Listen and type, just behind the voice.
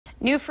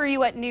New for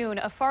you at noon,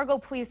 a Fargo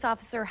police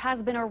officer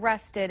has been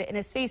arrested and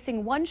is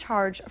facing one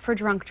charge for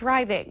drunk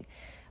driving.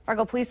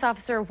 Fargo police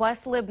officer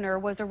Wes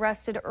Libner was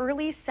arrested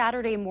early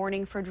Saturday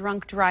morning for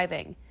drunk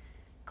driving.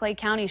 Clay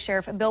County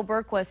Sheriff Bill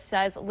Berquist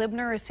says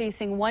Libner is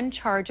facing one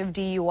charge of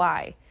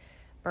DUI.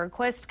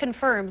 Berquist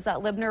confirms that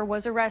Libner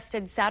was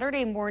arrested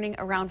Saturday morning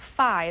around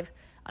 5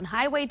 on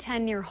Highway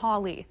 10 near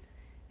Hawley.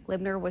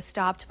 Libner was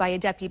stopped by a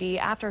deputy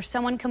after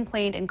someone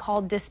complained and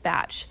called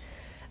dispatch.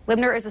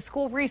 Libner is a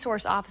school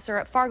resource officer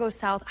at Fargo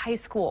South High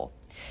School.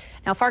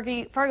 Now,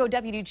 Fargo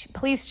Deputy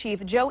Police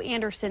Chief Joe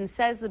Anderson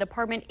says the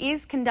department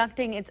is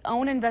conducting its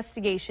own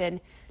investigation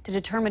to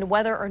determine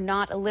whether or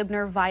not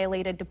Libner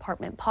violated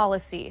department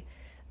policy.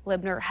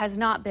 Libner has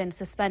not been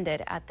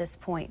suspended at this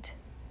point.